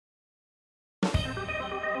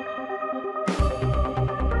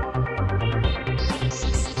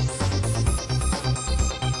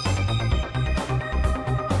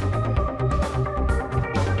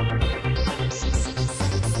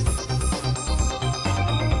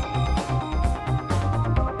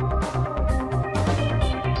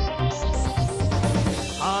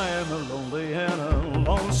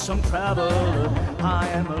lonesome traveler. I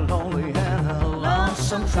am a lonely and a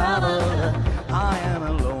lonesome traveler. I am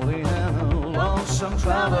a lonely and a lonesome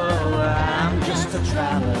traveler. I'm just a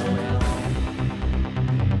traveler.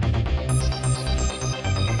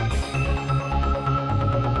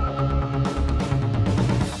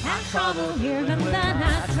 I travel here and then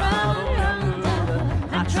I travel yonder.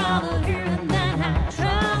 I travel here and then I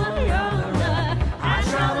travel yonder. I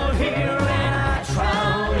travel here and I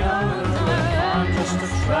travel yonder. I'm just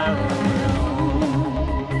a traveler.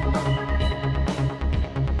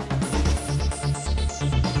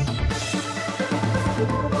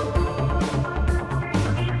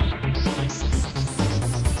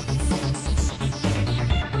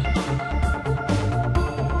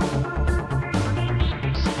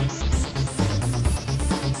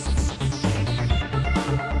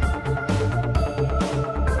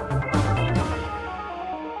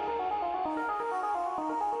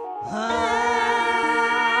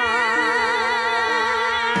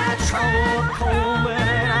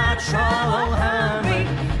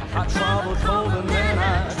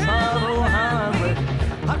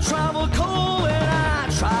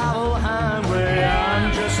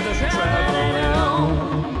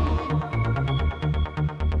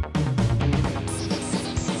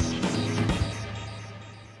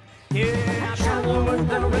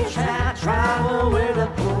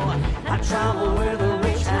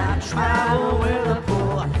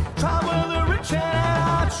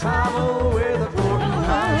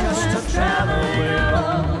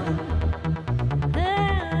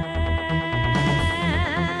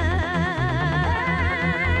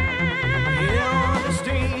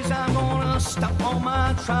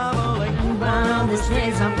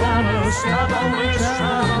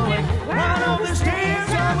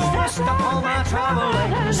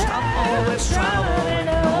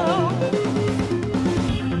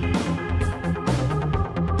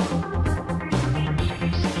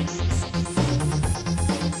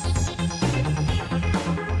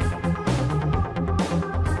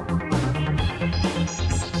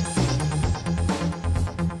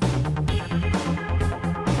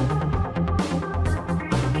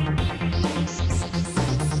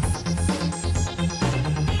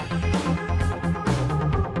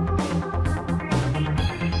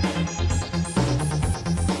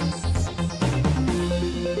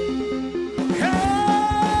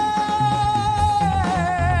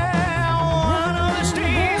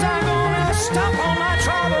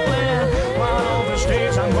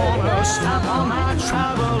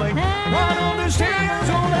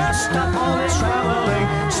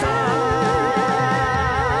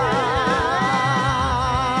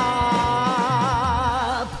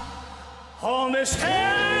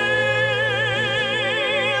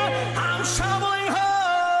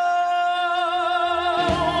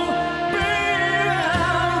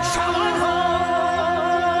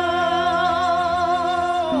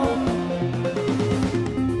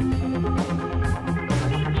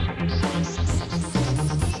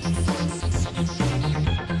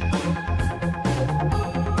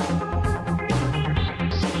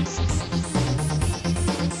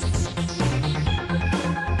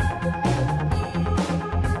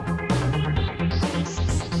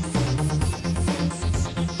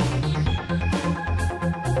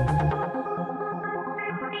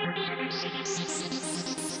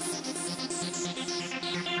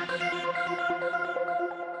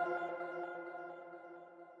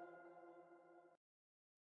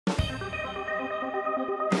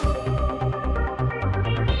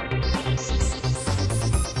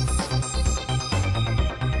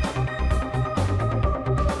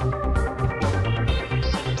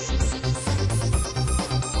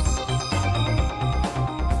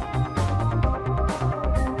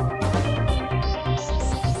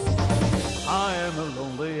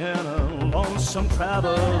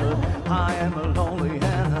 Traveler. I am a lonely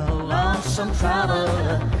and a lonesome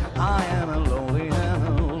traveler. I am a lonely and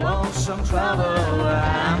a lonesome traveler.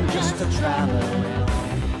 I'm just a traveler.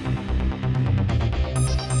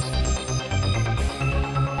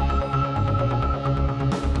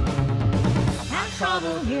 I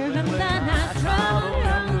travel here and then I travel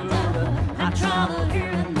yonder. I travel here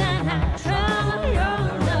and then I travel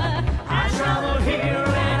yonder. I travel here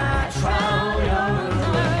and I travel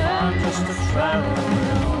yonder. I'm just a traveler.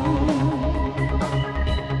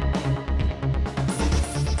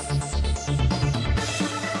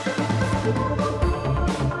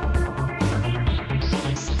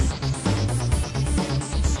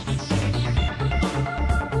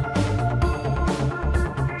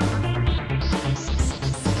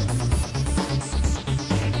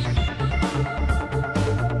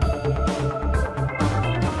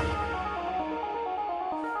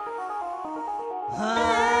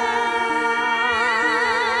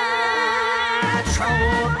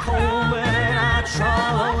 travel cold and I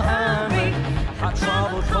travel hungry. I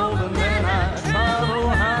travel cold and then I travel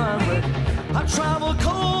hungry. I travel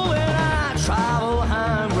cold and I travel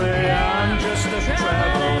hungry. I'm just a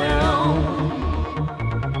traveling on.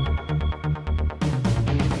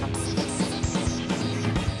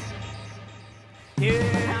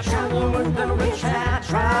 Yeah, I travel with the rich, I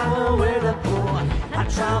travel with the poor. I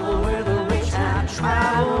travel with the rich, I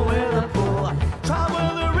travel with the poor. Travel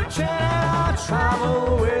with the rich and I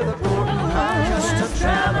travel with the poor. I'm just a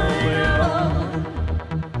traveling on.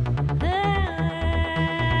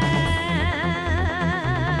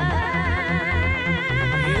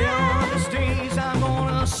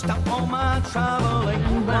 Stop all my traveling.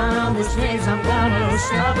 One of these days I'm gonna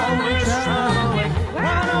stop all my traveling.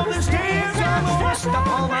 One of these days I'm gonna stop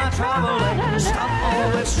all my traveling. Stop all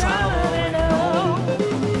this traveling.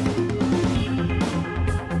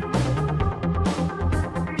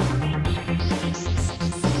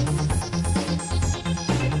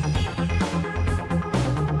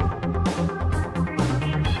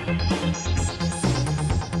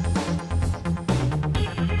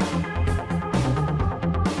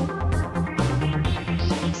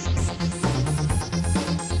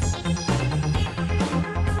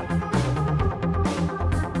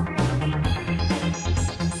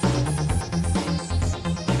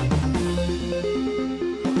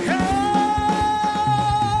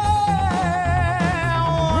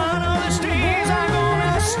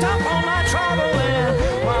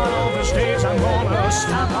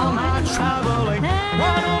 Stop all my traveling.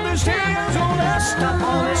 One of these days I'm gonna stop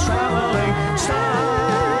all this traveling. Stop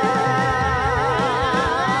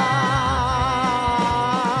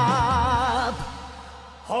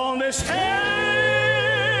on this day.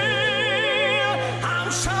 I'm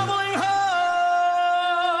traveling home.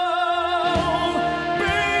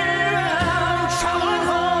 Baby, I'm traveling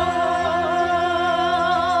home.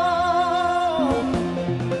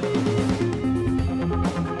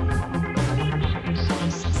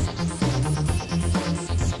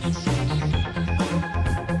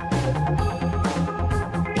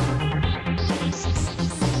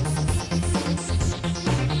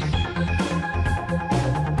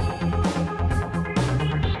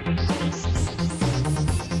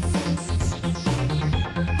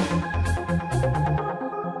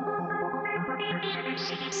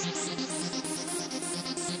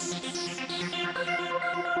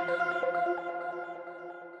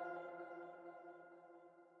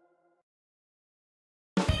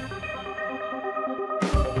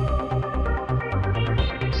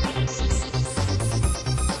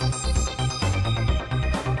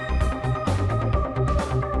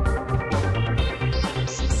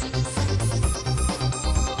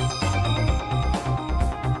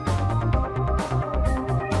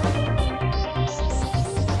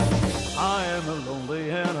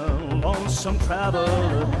 Lonesome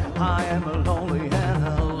traveler, I am a lonely and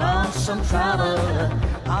a lonesome traveler.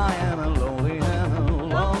 I am a lonely and a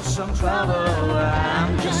lonesome traveler.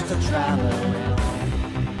 I'm just a traveler.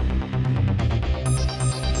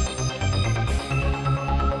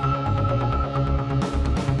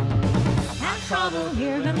 I travel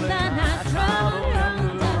here and then I travel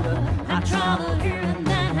yonder. I travel here and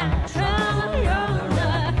then I travel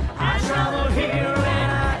yonder. I travel here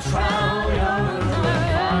and I travel yonder.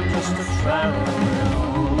 I'm just a traveler.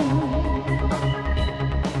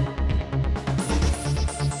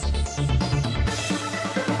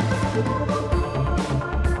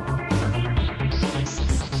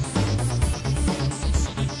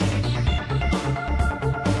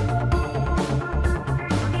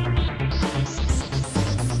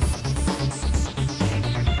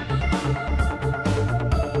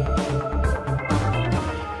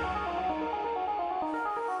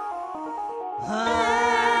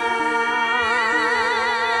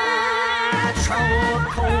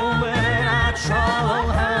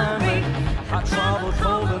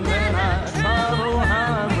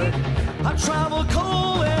 Travel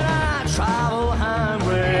cold and I travel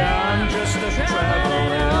hungry. I'm just a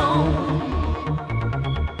traveling on.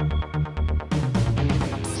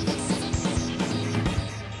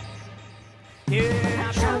 Yeah,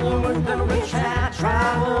 I travel with the rich, I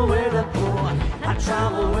travel with the poor. I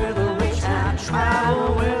travel with the rich, I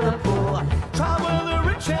travel with the poor. Travel with the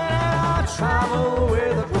rich and I travel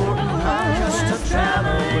with the poor. I'm just a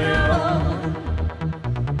traveling on.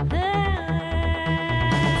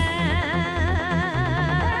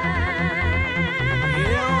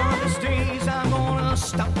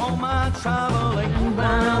 Stop all my traveling.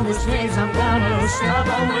 One of these days I'm gonna stop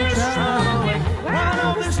all my traveling. One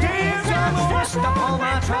of these days I'm gonna stop all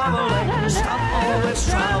my traveling. Stop all this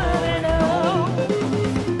traveling.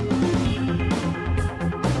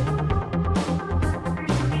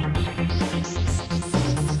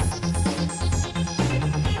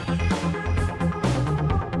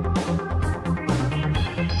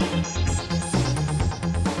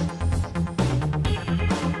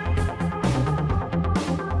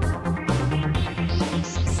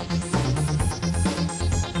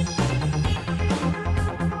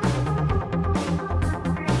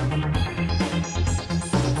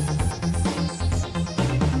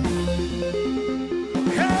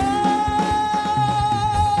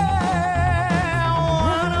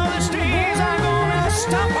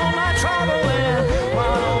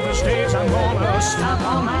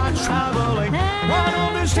 stop all my traveling. One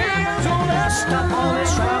of these days I'm gonna stop all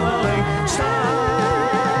this traveling. Stop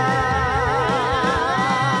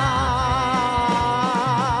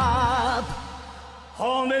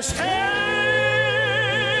on this day.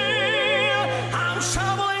 I'm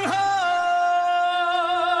traveling home.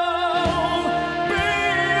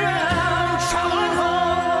 Baby, I'm traveling home.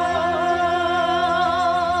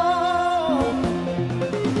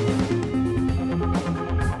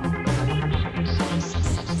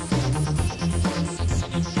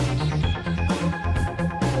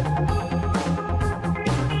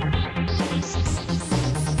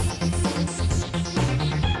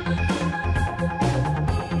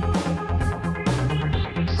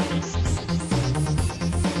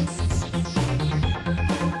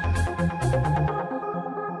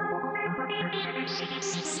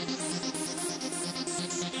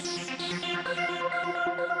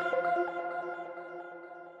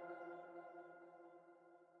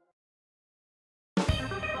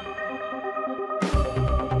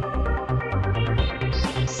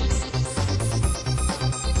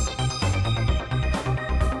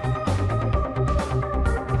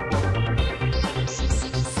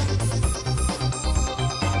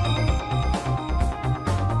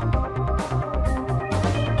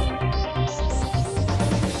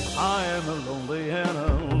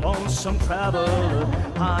 Lonesome traveler,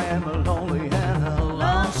 I am a lonely and a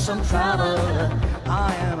lonesome traveler.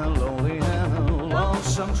 I am a lonely and a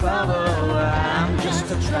lonesome traveler. I'm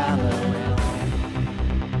just a traveler.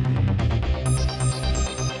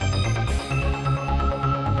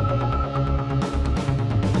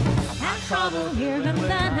 I travel here and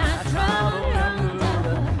then I travel yonder.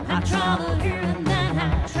 I travel here and then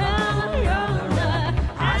I travel yonder.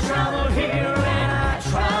 I travel here and I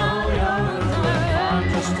travel yonder. I'm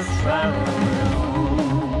just a traveler.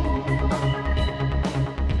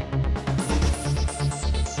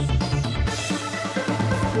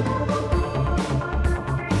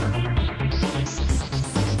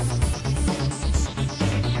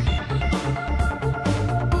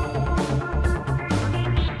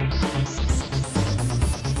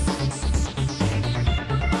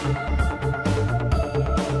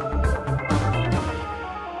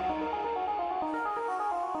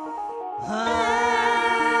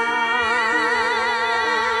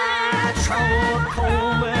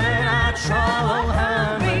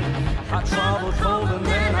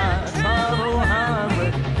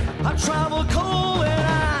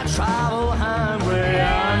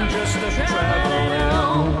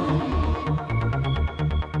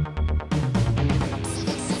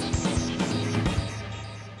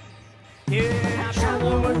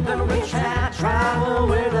 Travel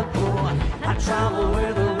with the poor. I travel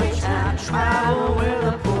with the rich. I travel with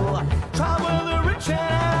the poor. Travel with the rich and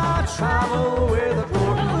I travel with the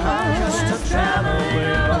poor. I'm just a traveler.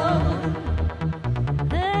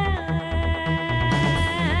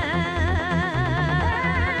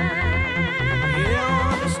 Yeah,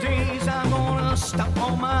 one of these days I'm gonna stop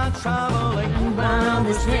all my traveling. One of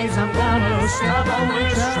these days I'm gonna stop all my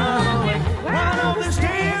traveling. One of these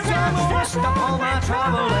days I'm gonna stop all my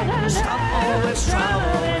traveling. Stop all this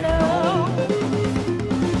traveling.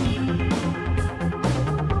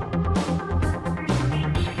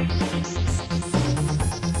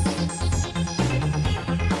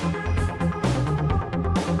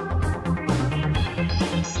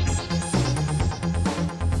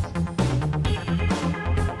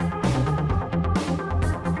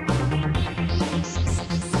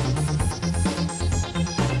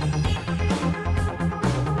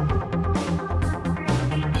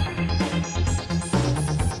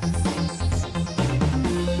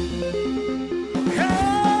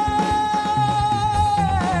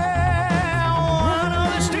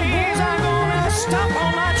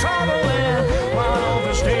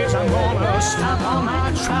 Stop all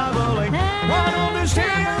my traveling. One of these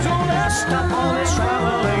days I'm gonna stop all this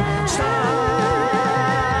traveling. Stop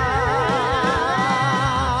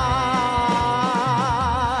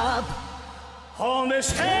on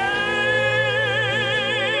this day.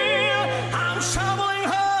 I'm traveling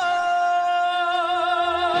home.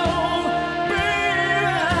 Baby,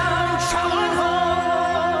 I'm traveling home.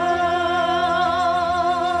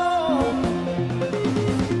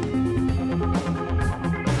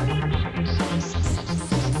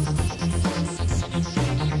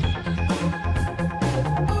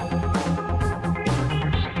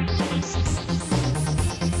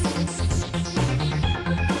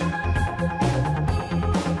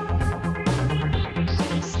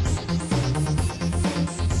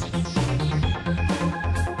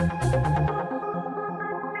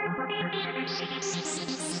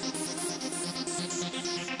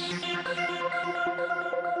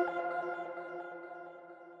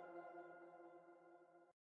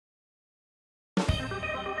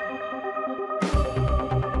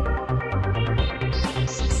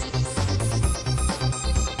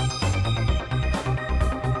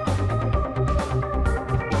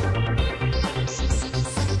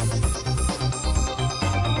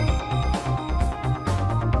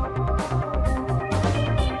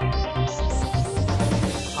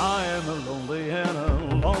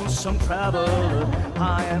 lonesome traveler.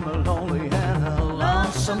 I am a lonely and a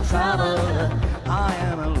lonesome traveler. I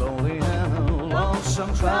am a lonely and a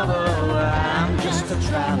lonesome traveler. I'm just a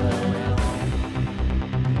traveler.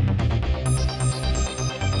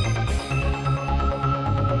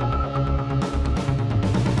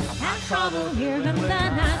 I travel here and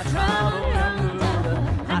then I travel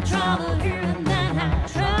yonder. I travel here and then I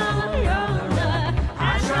travel yonder.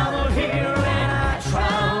 I travel here and I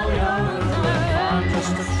travel yonder. I'm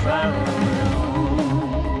just a traveler.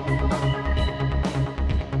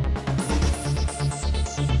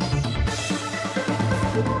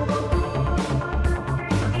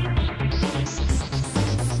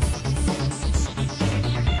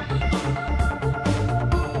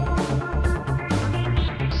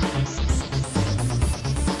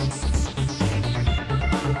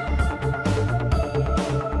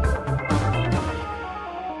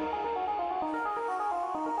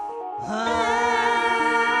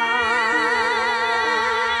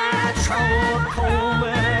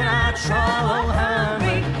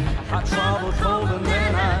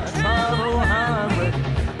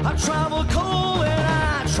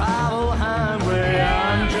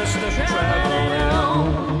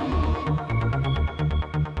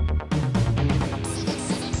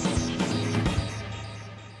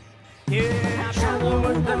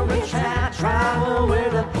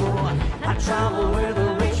 Travel